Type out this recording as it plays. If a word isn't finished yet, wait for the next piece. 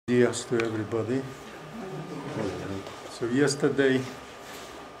Yes to everybody. So yesterday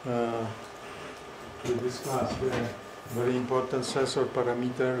we discussed the very important sensor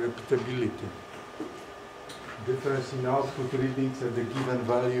parameter repeatability. Difference in output readings at the given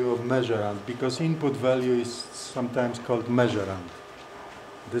value of measurand, because input value is sometimes called measurand.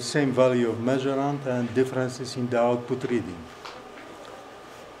 The same value of measurand and differences in the output reading.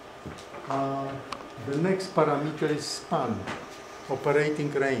 The next parameter is span,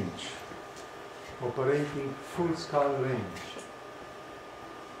 operating range, operating full scale range.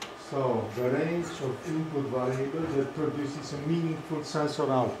 So the range of input variable that produces a meaningful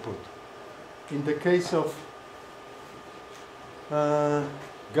sensor output. In the case of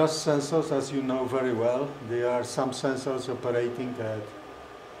gas sensors, as you know very well, there are some sensors operating at,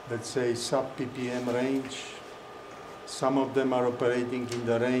 let's say, sub-ppm range. Some of them are operating in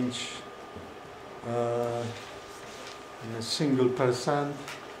the range in a single %.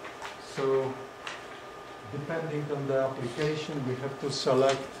 So depending on the application, we have to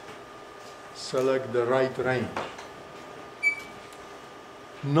select the right range.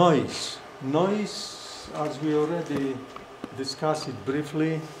 Noise, as we already discussed it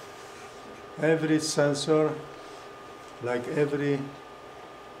briefly, every sensor, like every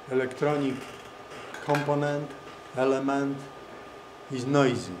electronic component, element, is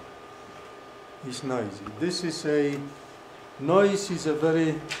noisy. Noise is a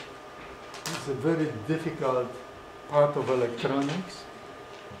very difficult part of electronics.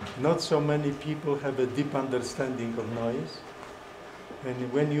 Not so many people have a deep understanding of noise.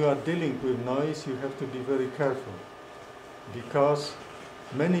 And when you are dealing with noise, you have to be very careful. Because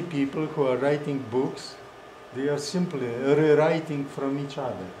many people who are writing books, they are simply rewriting from each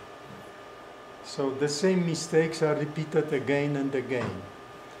other. So the same mistakes are repeated again and again.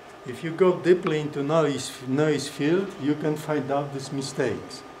 If you go deeply into noise field, you can find out these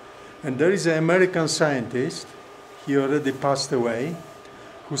mistakes. And there is an American scientist, he already passed away,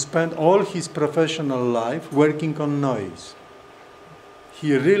 who spent all his professional life working on noise.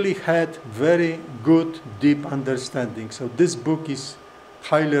 He really had very good, deep understanding. So this book is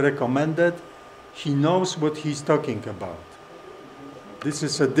highly recommended. He knows what he's talking about. This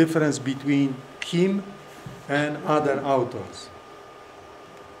is a difference between him and other authors.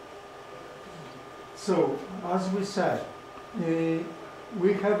 So, as we said,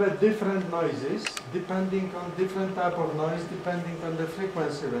 we have different noises depending on different type of noise, depending on the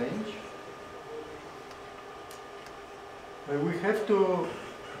frequency range. We have to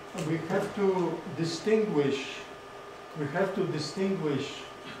distinguish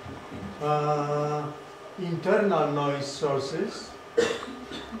internal noise sources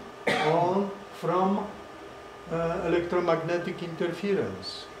from electromagnetic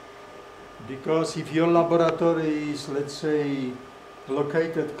interference. Because if your laboratory is, let's say,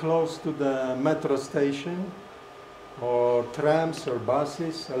 located close to the metro station, or trams or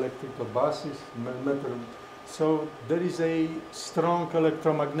buses, electrical buses, metro, so there is a strong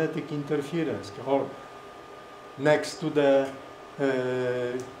electromagnetic interference, or next to the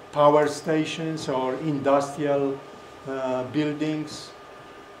power stations or industrial buildings,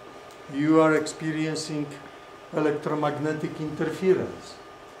 you are experiencing electromagnetic interference.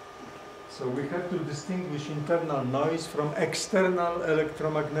 So we have to distinguish internal noise from external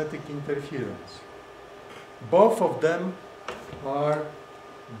electromagnetic interference. Both of them are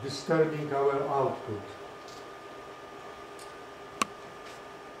disturbing our output.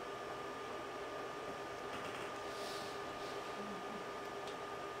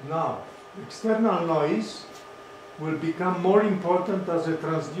 Now, external noise will become more important as the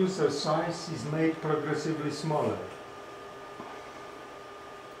transducer size is made progressively smaller.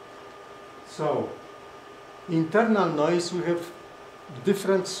 So, internal noise, we have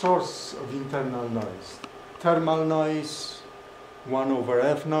different sources of internal noise. Thermal noise,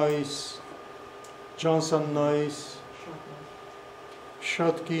 1/F noise, Johnson noise,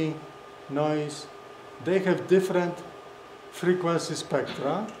 Schottky noise. They have different frequency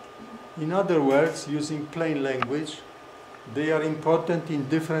spectra. In other words, using plain language, they are important in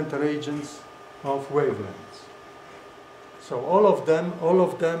different regions of wavelengths. So all of them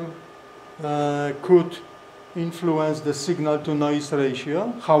could influence the signal-to-noise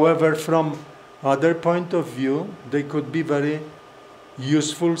ratio. However, from other point of view, they could be very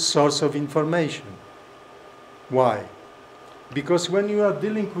useful source of information. Why? Because when you are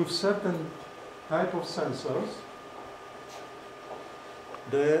dealing with certain type of sensors,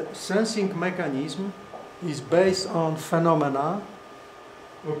 the sensing mechanism is based on phenomena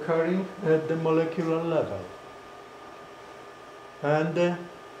occurring at the molecular level. And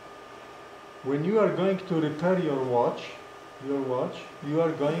when you are going to repair your watch, your watch, you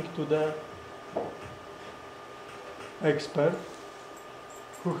are going to the expert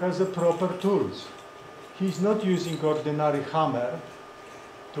who has the proper tools. He's not using ordinary hammer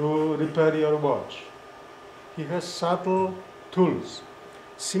to repair your watch. He has subtle tools.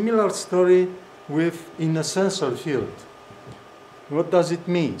 Similar story in a sensor field. What does it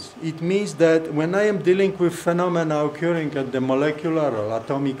mean? It means that when I am dealing with phenomena occurring at the molecular or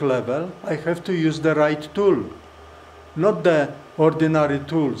atomic level, I have to use the right tool, not the ordinary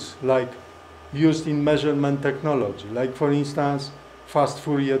tools like used in measurement technology, like for instance, fast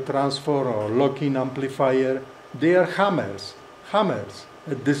Fourier transform or lock-in amplifier. They are hammers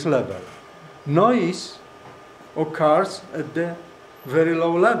at this level. Noise occurs at the very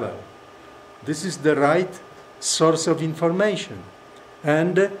low level. This is the right source of information.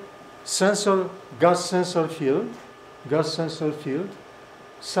 And gas sensor field,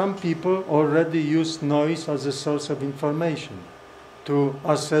 some people already use noise as a source of information to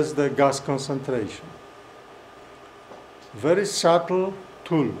assess the gas concentration. Very subtle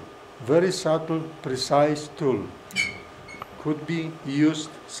tool, very subtle, precise tool could be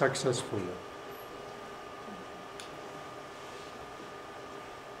used successfully.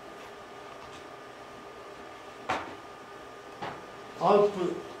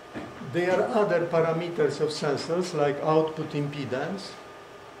 Output, there are other parameters of sensors like output impedance,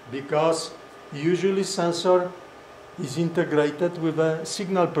 because usually sensor is integrated with a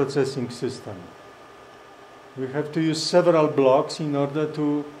signal processing system. We have to use several blocks in order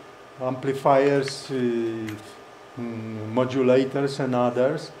to amplifiers, modulators and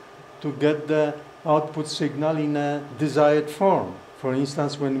others to get the output signal in a desired form. For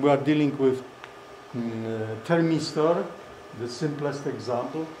instance, when we are dealing with thermistor, the simplest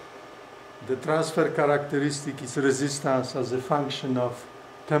example, the transfer characteristic is resistance as a function of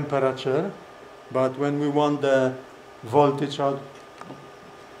temperature, but when we want the voltage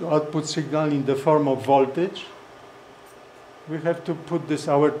output signal in the form of voltage, we have to put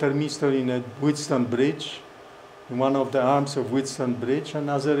our thermistor in a Wheatstone bridge, in one of the arms of Wheatstone bridge, and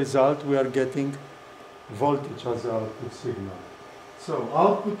as a result we are getting voltage as the output signal. So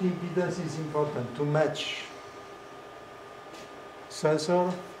output impedance is important to match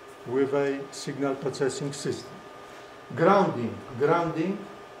sensor with a signal processing system. Grounding.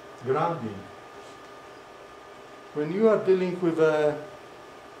 When you are dealing with a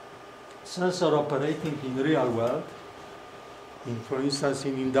sensor operating in real world, for instance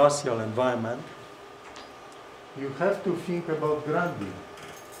in industrial environment, you have to think about grounding,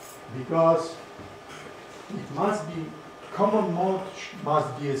 because it must be, common mode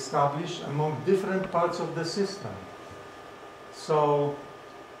must be established among different parts of the system. So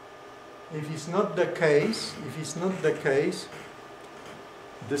if it's not the case,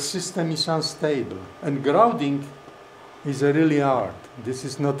 the system is unstable. And grounding is a really art. This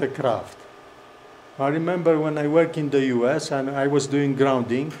is not a craft. I remember when I worked in the US and I was doing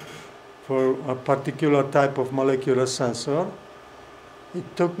grounding for a particular type of molecular sensor.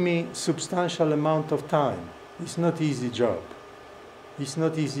 It took me substantial amount of time. It's not easy job.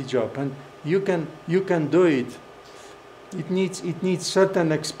 And you can do it. It needs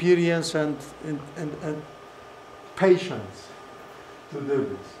certain experience and patience to do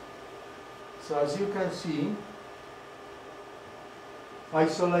this. So as you can see,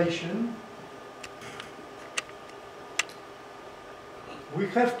 isolation, we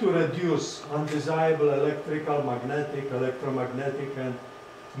have to reduce undesirable electrical, magnetic, electromagnetic and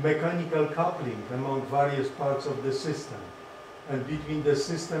mechanical coupling among various parts of the system and between the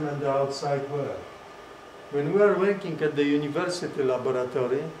system and the outside world. When we are working at the university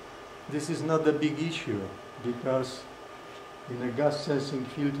laboratory, this is not a big issue, because in a gas sensing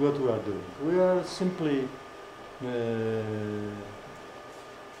field, what we are doing? We are simply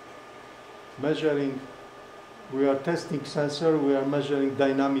measuring, we are testing sensor, we are measuring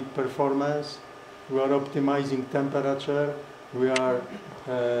dynamic performance, we are optimizing temperature, we are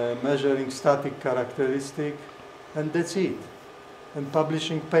measuring static characteristic, and that's it. And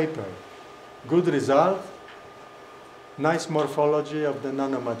publishing paper. Good result, nice morphology of the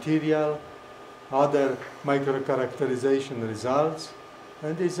nanomaterial, other microcharacterization results,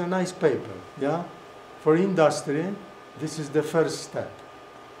 and it's a nice paper, yeah? For industry, this is the first step,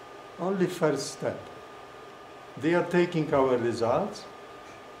 only first step. They are taking our results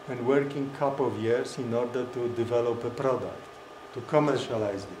and working a couple of years in order to develop a product, to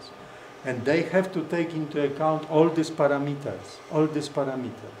commercialize this. And they have to take into account all these parameters.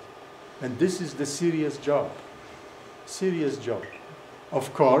 And this is the serious job.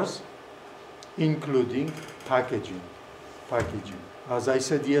 Of course, including packaging. As I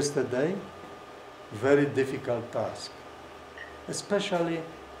said yesterday, very difficult task. especially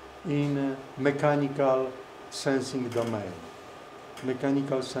in mechanical sensing domain.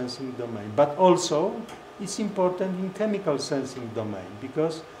 Mechanical sensing domain. But also, it's important in chemical sensing domain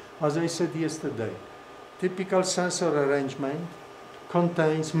because, as I said yesterday, typical sensor arrangement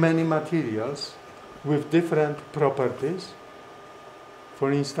contains many materials with different properties.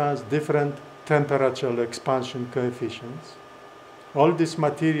 For instance, different temperature expansion coefficients. All these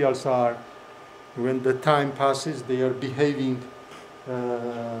materials are, when the time passes, they are behaving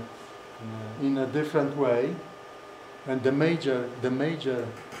in a different way. And the major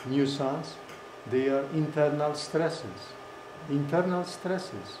nuisance, they are internal stresses. Internal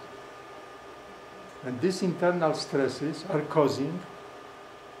stresses. And these internal stresses are causing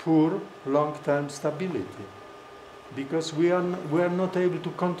poor long-term stability because we are not able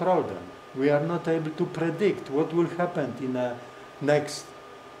to control them. We are not able to predict what will happen in the next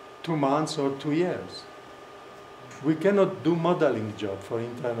 2 months or 2 years. We cannot do modeling job for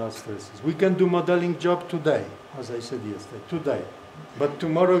internal stresses. We can do modeling job today, as I said yesterday, today. But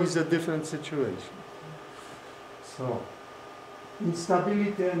tomorrow is a different situation. So,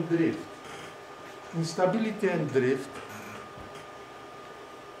 instability and drift. Instability and drift,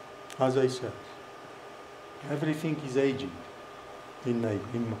 as I said, everything is aging in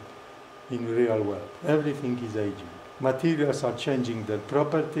real world. Everything is aging. Materials are changing their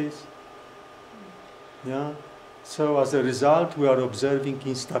properties. Yeah. So as a result, we are observing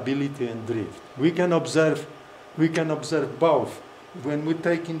instability and drift. We can observe both when we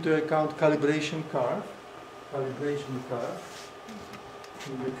take into account calibration curve,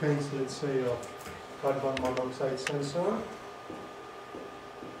 in the case, let's say, of carbon monoxide sensor,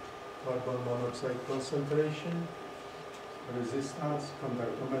 carbon monoxide concentration, resistance,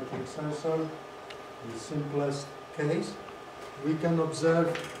 conductometric sensor, the simplest case, we can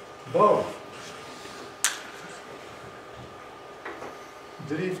observe both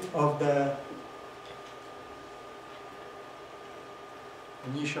drift of the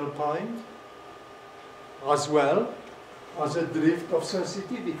initial point as well as a drift of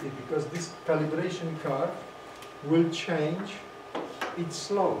sensitivity, because this calibration curve will change its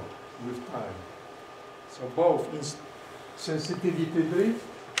slope with time. So both sensitivity drift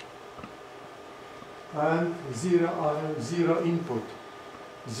and zero input.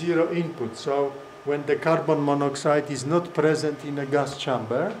 Zero input. So when the carbon monoxide is not present in a gas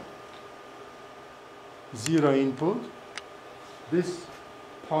chamber, zero input, this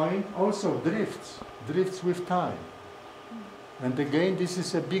point also drifts with time. And again, this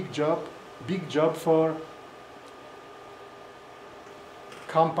is a big job for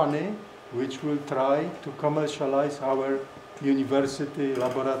company which will try to commercialize our university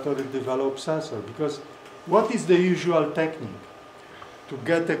laboratory developed sensor. Because what is the usual technique to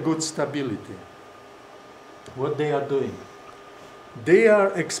get a good stability? What they are doing? They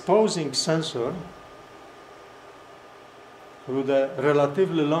are exposing sensor through the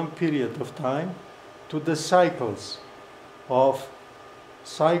relatively long period of time to the cycles of,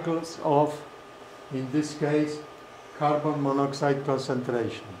 in this case, carbon monoxide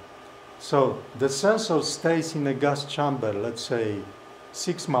concentration. So the sensor stays in a gas chamber, let's say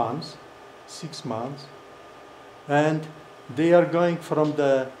 6 months, and they are going from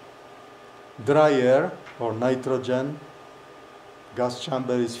the dry air or nitrogen. Gas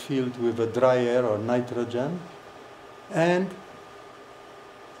chamber is filled with a dry air or nitrogen, and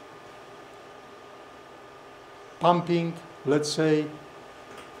pumping, let's say,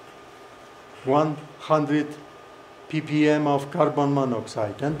 100 ppm of carbon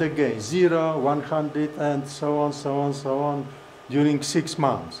monoxide, and again 0, 100, and so on, during 6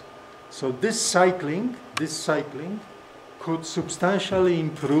 months. So this cycling could substantially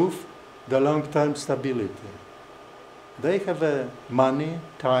improve the long-term stability. They have money,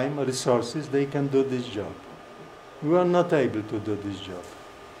 time, resources, they can do this job. We are not able to do this job.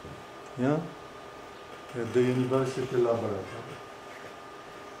 Yeah? At the university laboratory.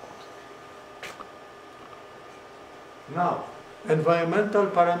 Now, environmental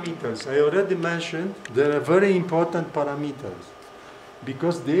parameters. I already mentioned they are very important parameters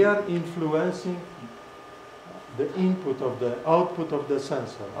because they are influencing the input of the output of the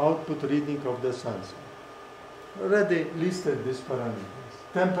sensor, output reading of the sensor. Already listed these parameters.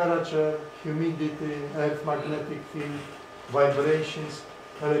 Temperature, humidity, earth magnetic field, vibrations,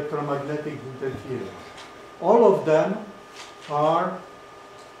 electromagnetic interference. All of them are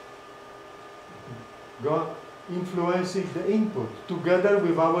influencing the input together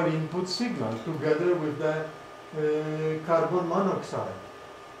with our input signal, together with the carbon monoxide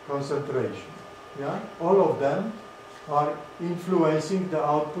concentration. Yeah? All of them are influencing the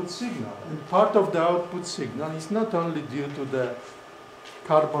output signal. And part of the output signal is not only due to the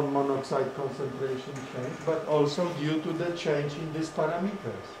carbon monoxide concentration change, but also due to the change in these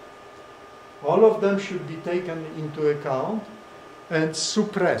parameters. All of them should be taken into account and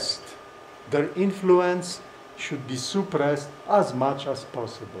suppressed. Their influence should be suppressed as much as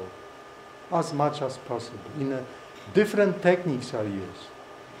possible. As much as possible. Different techniques are used.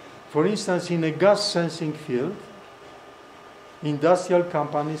 For instance, in a gas sensing field, industrial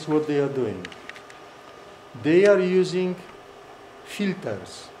companies, what they are doing? They are using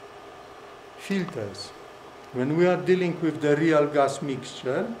filters. Filters. When we are dealing with the real gas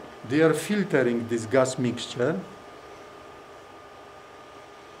mixture, they are filtering this gas mixture.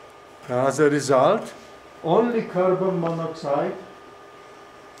 As a result, only carbon monoxide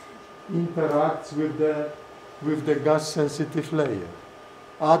interacts with the gas-sensitive layer.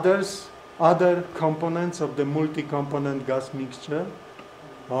 Other components of the multi-component gas mixture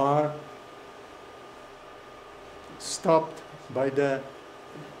are stopped by the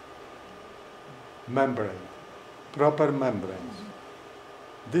membrane, proper membranes.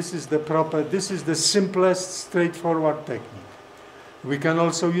 This is the simplest, straightforward technique. We can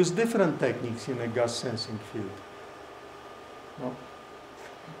also use different techniques in a gas sensing field. No?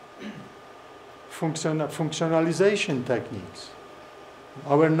 Functionalization techniques.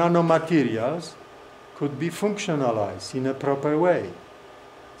 Our nanomaterials could be functionalized in a proper way.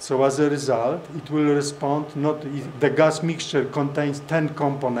 So as a result, it will respond not if the gas mixture contains 10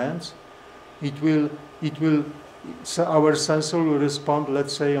 components, so our sensor will respond,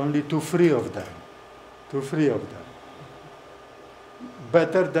 let's say, only to 3 of them. To 3 of them.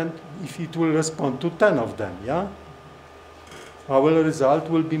 Better than if it will respond to 10 of them, yeah? Our result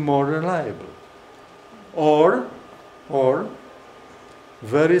will be more reliable. Or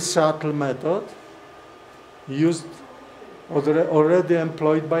very subtle method used already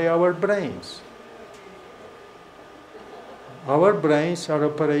employed by our brains. Our brains are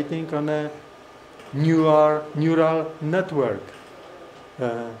operating on a neural network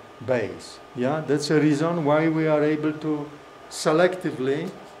base. Yeah, that's a reason why we are able to selectively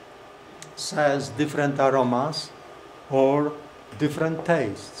sense different aromas or different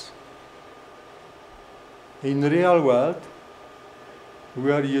tastes. In real world, we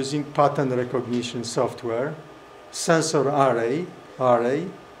are using pattern recognition software, sensor array,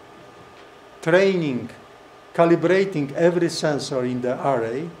 training, calibrating every sensor in the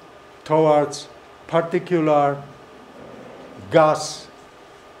array towards particular gas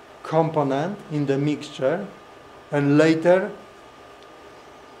component in the mixture, and later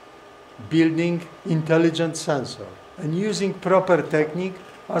building intelligent sensor. And using proper technique,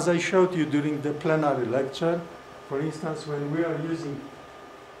 as I showed you during the plenary lecture, for instance, when we are using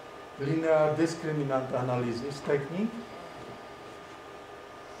linear discriminant analysis technique,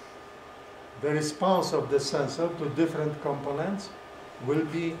 the response of the sensor to different components will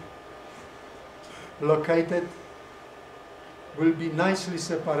be located, will be nicely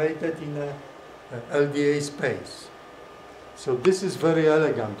separated in a LDA space. So this is very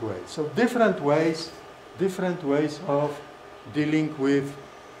elegant way. So different ways of dealing with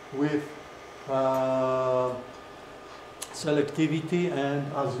selectivity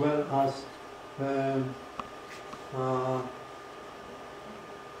and as well as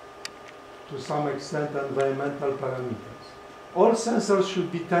to some extent environmental parameters. All sensors should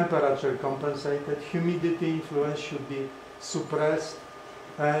be temperature compensated, humidity influence should be suppressed,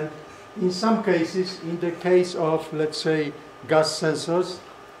 and in some cases, in the case of, let's say, gas sensors,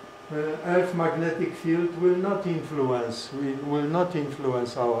 Earth magnetic field will not influence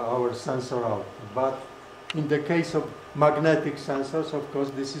our sensor output. But in the case of magnetic sensors, of course,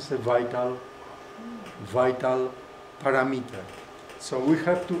 this is a vital parameter. So we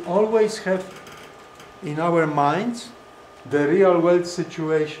have to always have in our minds the real world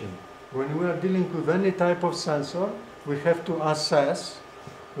situation. When we are dealing with any type of sensor, we have to assess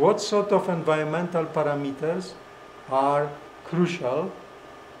what sort of environmental parameters are crucial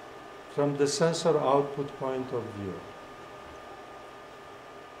from the sensor output point of view.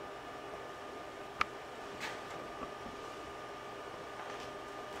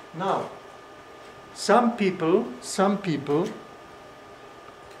 Now, some people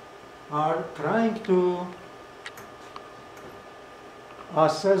are trying to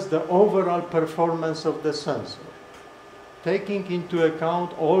assess the overall performance of the sensor, taking into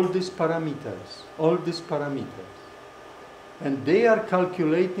account all these parameters. And they are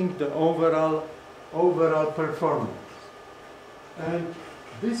calculating the overall performance. And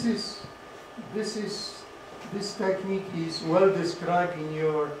this technique is well described in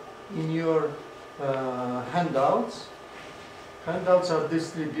your handouts. Handouts are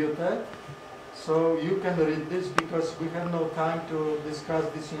distributed, so you can read this because we have no time to discuss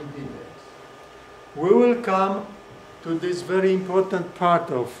this in details. We will come to this very important part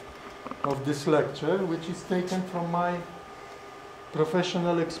of this lecture, which is taken from my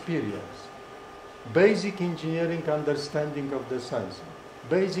professional experience. Basic engineering understanding of the sensor.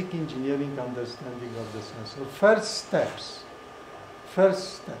 Basic engineering understanding of the sensor. First steps.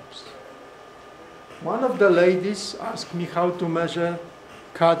 First steps. One of the ladies asked me how to measure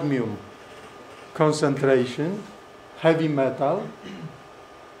cadmium concentration, heavy metal,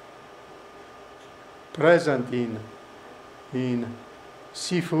 present in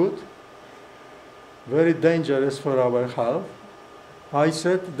seafood, very dangerous for our health. I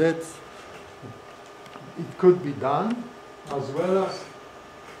said that it could be done as well as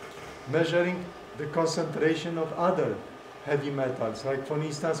measuring the concentration of other heavy metals, like for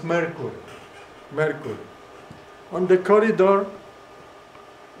instance mercury. On the corridor,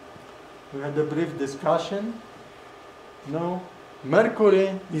 we had a brief discussion. No,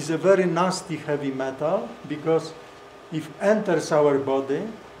 mercury is a very nasty heavy metal because if it enters our body,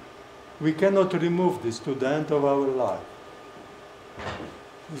 we cannot remove this to the end of our life.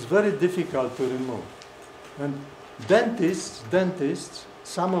 It's very difficult to remove. And dentists,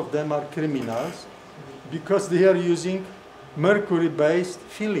 some of them are criminals because they are using mercury-based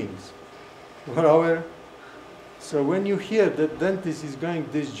fillings for our. So when you hear that dentist is going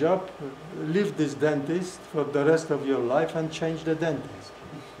this job, leave this dentist for the rest of your life and change the dentist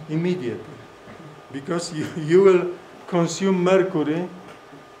immediately, because you will consume mercury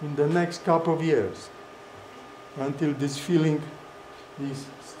in the next couple of years until this filling is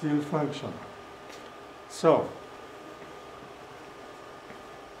still functional. So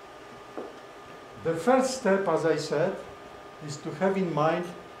the first step, as I said, is to have in mind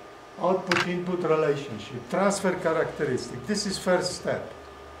output-input relationship, transfer characteristic. This is first step.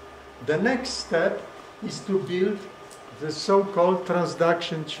 The next step is to build the so-called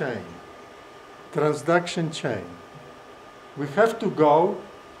transduction chain. Transduction chain. We have to go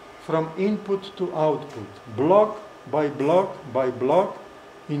from input to output, block by block by block,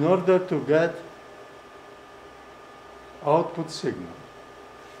 in order to get output signal.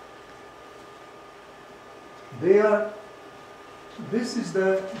 This is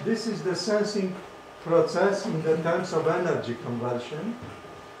the sensing process in the terms of energy conversion.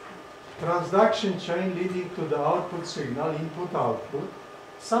 Transduction chain leading to the output signal, input-output.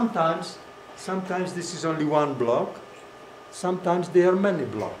 Sometimes this is only one block. Sometimes there are many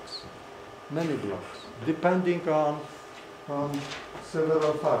blocks, depending on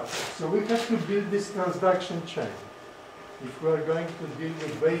several factors. So we have to build this transduction chain if we are going to deal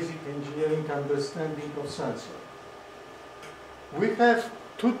with basic engineering understanding of sensor. We have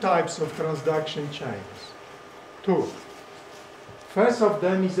two types of transduction chains. Two. First of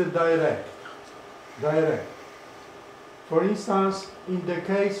them is a direct. For instance, in the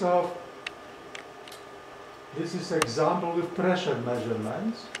case of, this is example with pressure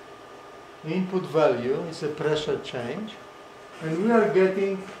measurements. Input value is a pressure change, and we are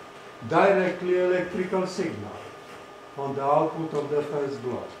getting directly electrical signal on the output of the first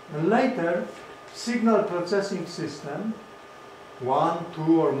block. And later, signal processing system, 1,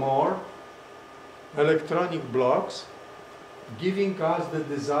 2 or more electronic blocks, giving us the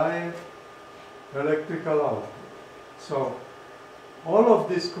desired electrical output. So all of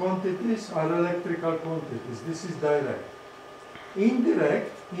these quantities are electrical quantities. This is direct.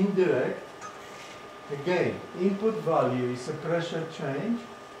 Indirect, again, input value is a pressure change,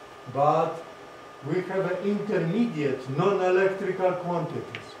 but we have an intermediate non-electrical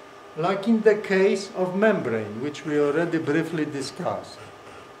quantities, like in the case of membrane, which we already briefly discussed.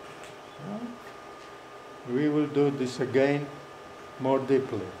 We will do this again more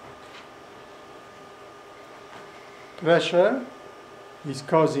deeply. Pressure is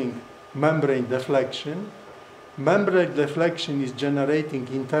causing membrane deflection. Membrane deflection is generating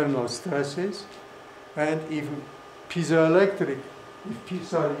internal stresses, and if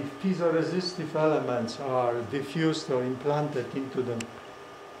piezoresistive elements are diffused or implanted into the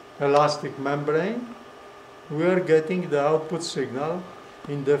elastic membrane, we are getting the output signal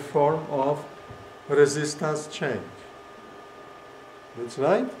in the form of resistance change. That's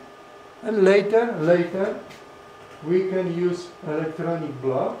right. And later we can use electronic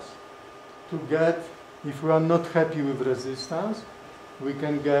blocks to get, if we are not happy with resistance, we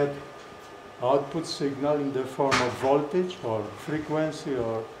can get output signal in the form of voltage or frequency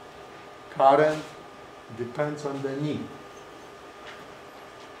or current, depends on the need.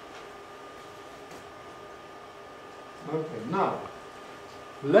 Okay, now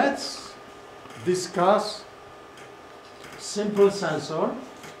let's discuss simple sensor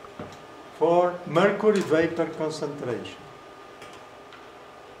for mercury vapor concentration.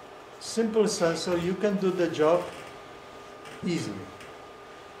 Simple sensor, you can do the job easily.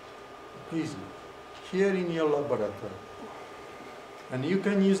 Easily. Here in your laboratory. And you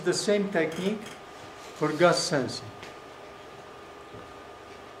can use the same technique for gas sensing.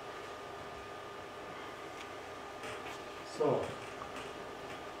 So,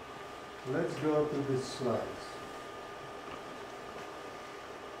 let's go to these slides.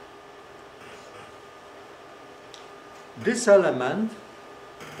 This element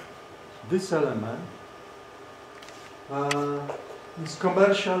is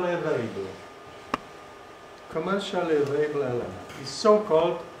commercially available. Commercially available element is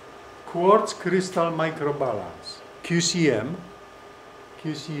so-called quartz crystal microbalance, QCM.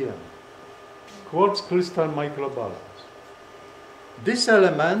 Quartz crystal microbalance. This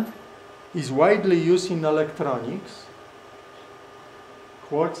element is widely used in electronics.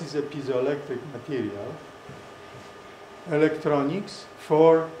 Quartz is a piezoelectric material. Electronics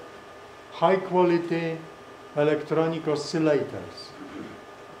for high quality electronic oscillators.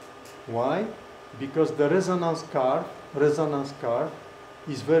 Why? Because the resonance curve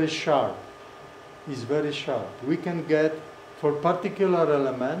is very sharp. We can get, for particular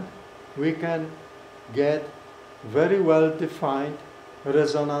element, we can get very well defined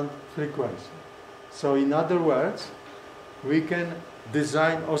resonant frequency. So in other words, we can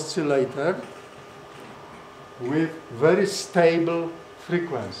design oscillator with very stable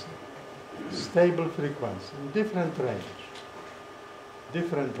frequency in different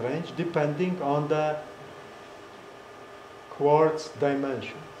range depending on the quartz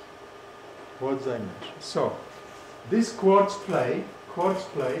dimensions. So this quartz plate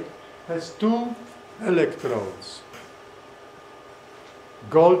has two electrodes.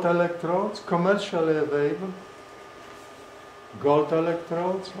 Gold electrodes, commercially available gold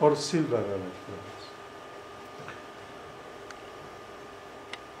electrodes or silver electrodes.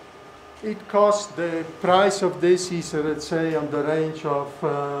 It costs, the price of this is, let's say, on the range of,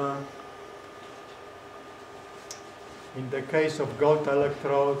 in the case of gold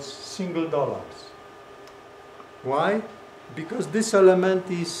electrodes, $1. Why? Because this element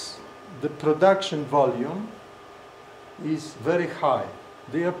is, the production volume is very high.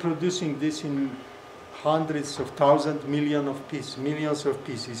 They are producing this in hundreds of thousands, millions of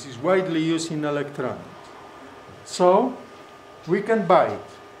pieces. It's widely used in electronics. So, we can buy it.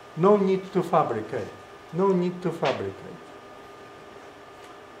 No need to fabricate.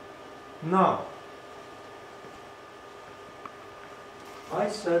 Now, I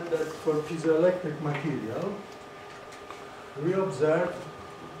said that for piezoelectric material, we observe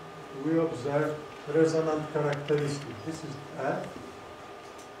resonant characteristic. This is F.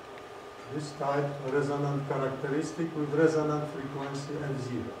 This type resonant characteristic with resonant frequency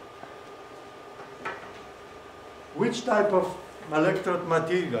F0. Which type of electrode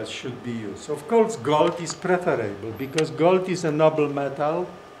materials should be used? Of course, gold is preferable because gold is a noble metal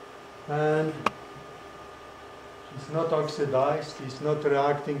and it's not oxidized, it's not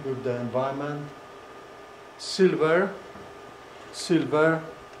reacting with the environment. Silver,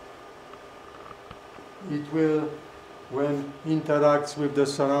 it will, when interacts with the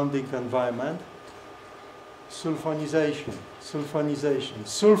surrounding environment, sulfonization.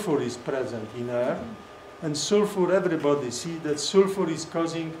 Sulfur is present in air, and sulfur, everybody see that sulfur is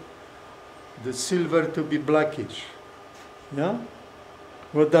causing the silver to be blackish. Yeah?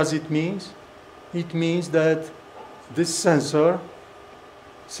 What does it mean? It means that this sensor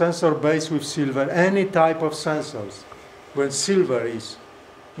based with silver, any type of sensors, when silver is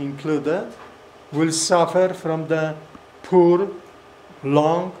included, will suffer from the poor,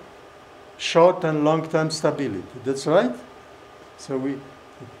 short and long-term stability. That's right? So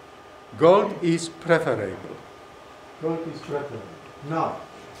gold is preferable. Now,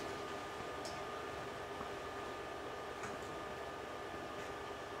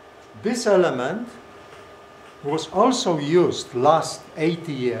 this element was also used last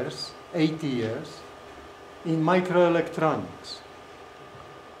 80 years in microelectronics.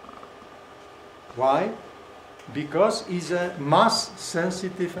 Why? Because it's a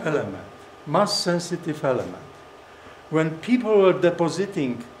mass-sensitive element. When people were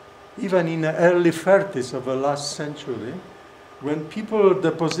depositing, even in the early 30s of the last century, when people were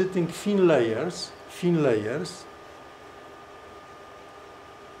depositing thin layers,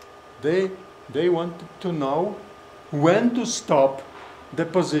 they wanted to know when to stop the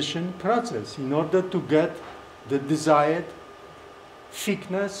deposition process in order to get the desired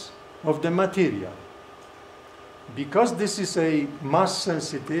thickness of the material. because this is a mass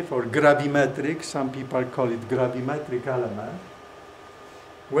sensitive or gravimetric, some people call it gravimetric element,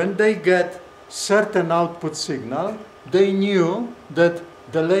 when they get certain output signal, they knew that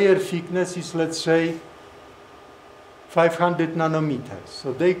the layer thickness is, let's say, 500 nanometers.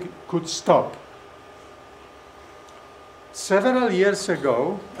 So they could stop. Several years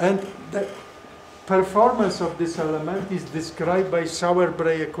ago, and the performance of this element is described by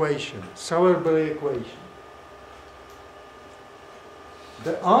Sauer-Bray equation. Sauer-Bray equation.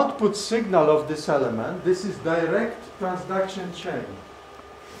 The output signal of this element, this is direct transduction chain.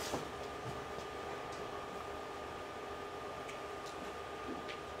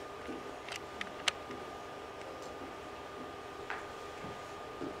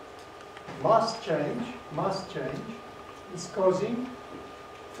 Mass change is causing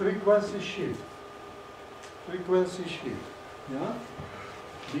frequency shift. Frequency shift, yeah?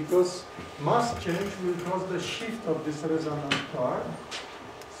 Because mass change will cause the shift of this resonant part.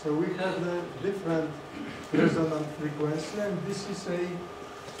 So we have the different resonant frequency, and this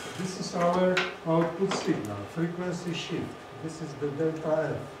is our output signal, frequency shift. This is the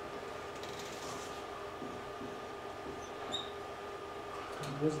delta F.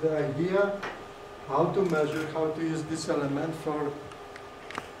 That's the idea, how to measure, how to use this element for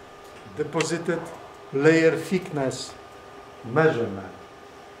deposited layer thickness measurement.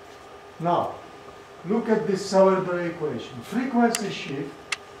 Now, look at this Sauer-Bray equation. Frequency shift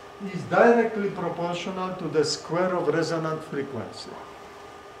is directly proportional to the square of resonant frequency.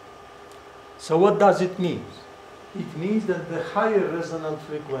 So what does it mean? It means that the higher resonant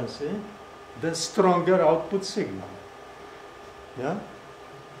frequency, the stronger output signal. Yeah?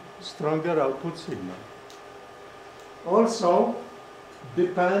 Stronger output signal. Also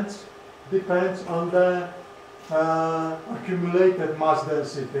depends on the accumulated mass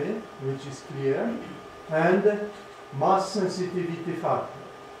density, which is clear, and mass sensitivity factor.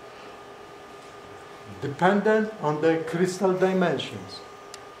 Dependent on the crystal dimensions.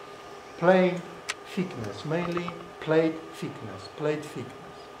 Plane thickness, mainly plate thickness.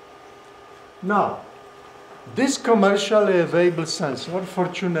 Now, this commercially available sensor,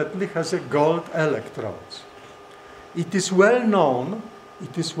 fortunately, has a gold electrodes. It is well known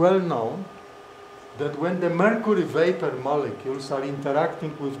that when the mercury vapor molecules are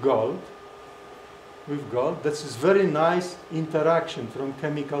interacting with gold, this is very nice interaction from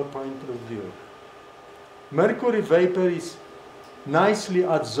chemical point of view. Mercury vapor is nicely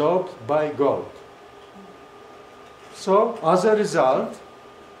adsorbed by gold. So, as a result,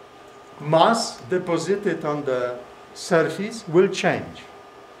 mass deposited on the surface will change,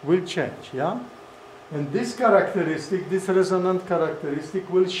 yeah? And this characteristic, this resonant characteristic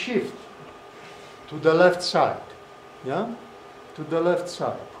will shift to the left side, yeah? To the left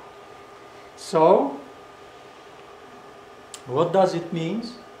side. So, what does it mean?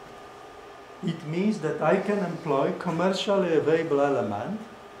 It means that I can employ commercially available element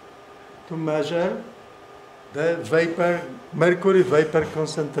to measure the mercury vapor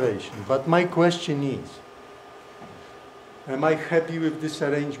concentration. But my question is, am I happy with this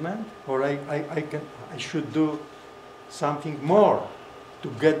arrangement, or I should do something more to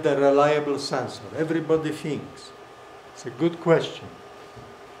get the reliable sensor? Everybody thinks. It's a good question.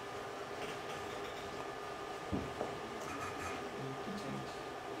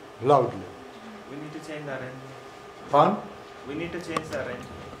 Loudly. We need to change the arrangement. Pardon? We need to change the arrangement.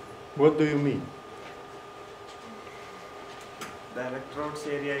 What do you mean? The electrodes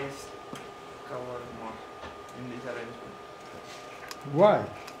area is covered more in this arrangement. Why?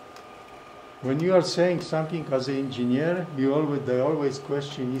 When you are saying something as an engineer, the always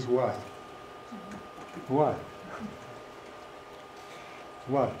question is why? Why?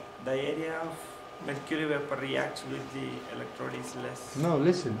 Why? The area of mercury vapor reacts with the electrode is less. No,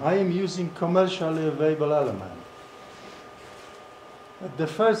 listen, I am using commercially available element. At the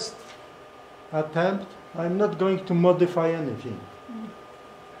first attempt, I'm not going to modify anything.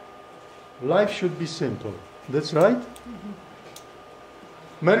 Life should be simple. That's right?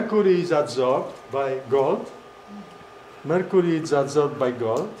 Mercury is adsorbed by gold. Mercury is adsorbed by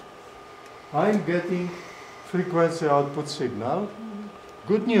gold. I'm getting frequency output signal.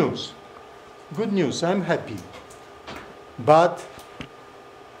 Good news. Good news. I'm happy. But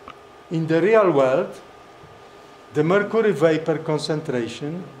in the real world, the mercury vapor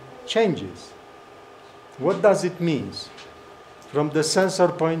concentration changes. What does it mean from the sensor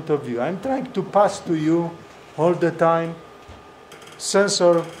point of view? I'm trying to pass to you all the time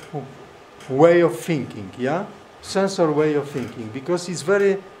sensor way of thinking, yeah? Sensor way of thinking, because it's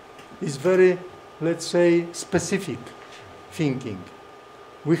very, let's say, specific thinking.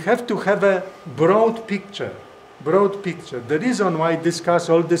 We have to have a broad picture broad picture. The reason why I discuss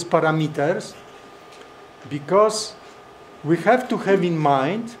all these parameters, because we have to have in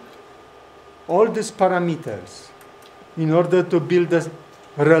mind all these parameters in order to build a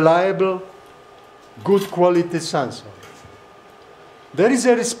reliable, good quality sensor. There is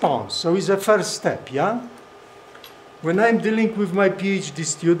a response, so it's a first step, yeah? When I'm dealing with my PhD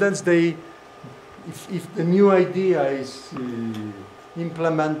students, if the new idea is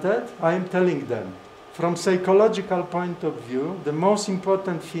implemented, I am telling them, from psychological point of view, the most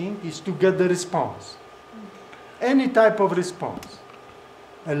important thing is to get the response. Any type of response.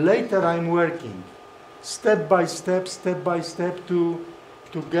 And later I'm working step by step to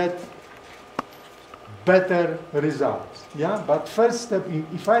get better results. Yeah? But first step,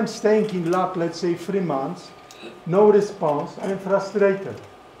 if I'm staying in lab, let's say 3 months, no response, I'm frustrated.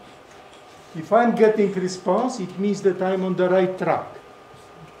 If I'm getting response, it means that I'm on the right track.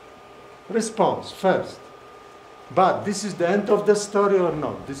 Response first. But this is the end of the story or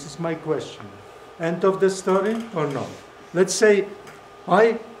not? This is my question. End of the story or not? Let's say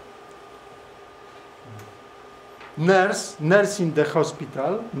nurse in the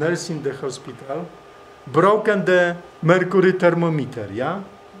hospital, broken the mercury thermometer, yeah?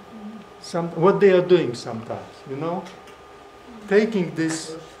 What they are doing sometimes, you know? Taking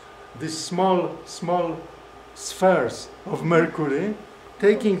this small spheres of mercury,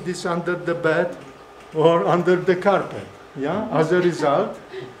 taking this under the bed or under the carpet, yeah? As a result,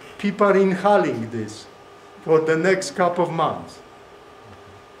 people are inhaling this for the next couple of months.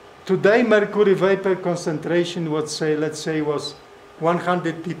 Today, mercury vapor concentration, let's say, was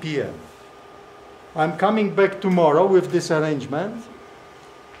 100 ppm. I'm coming back tomorrow with this arrangement.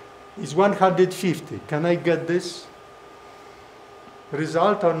 It's 150. Can I get this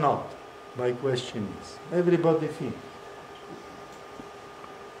result or not? My question is. Everybody think.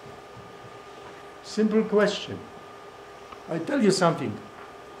 Simple question. I tell you something.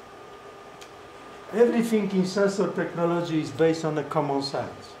 Everything in sensor technology is based on a common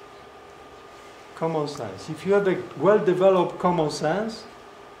sense. Common sense. If you have a well-developed common sense,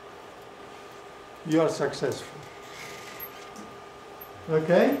 you are successful.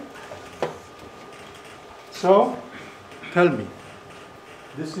 Okay? So, tell me.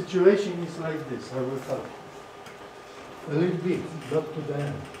 The situation is like this. I will help. A little bit, not to the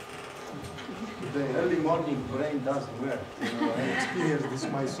end. The early morning brain doesn't work. You know, I experienced this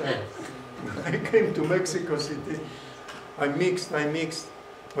myself. I came to Mexico City. I mixed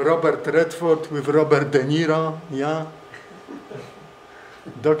Robert Redford with Robert De Niro, yeah.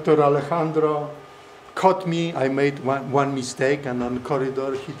 Dr. Alejandro caught me. I made one mistake, and on the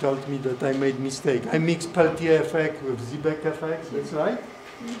corridor he told me that I made mistake. I mixed Peltier effect with Zibek effect, that's right?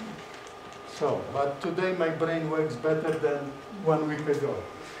 So, but today my brain works better than 1 week ago.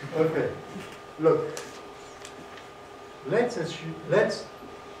 Okay, look.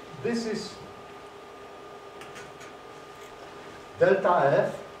 This is delta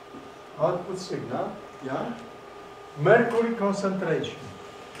F, output signal, yeah? Mercury concentration,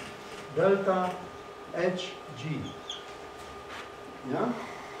 delta Hg, yeah?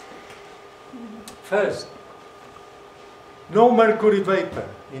 First, no mercury vapor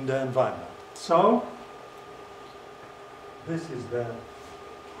in the environment. So, this is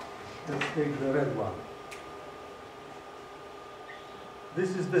let's take the red one.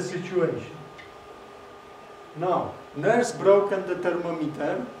 This is the situation. Now, nurse broken the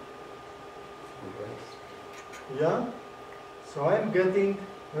thermometer. Yeah? So I'm getting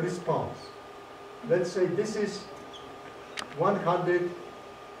a response. Let's say this is 100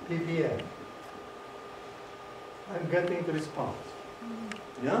 ppm. I'm getting the response.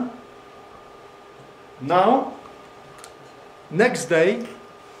 Yeah? Now, next day,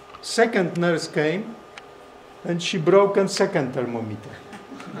 second nurse came and she broke a second thermometer.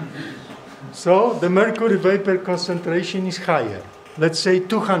 So the mercury vapor concentration is higher. Let's say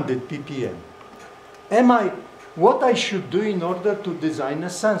 200 ppm. What I should do in order to design a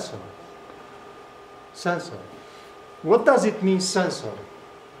sensor? Sensor. What does it mean, sensor?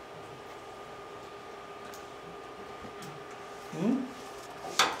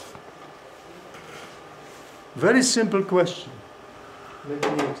 Very simple question.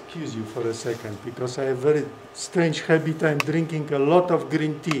 Let me excuse you for a second, because I have a very strange habit. I'm drinking a lot of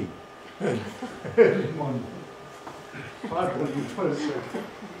green tea every morning. Pardon me for a second.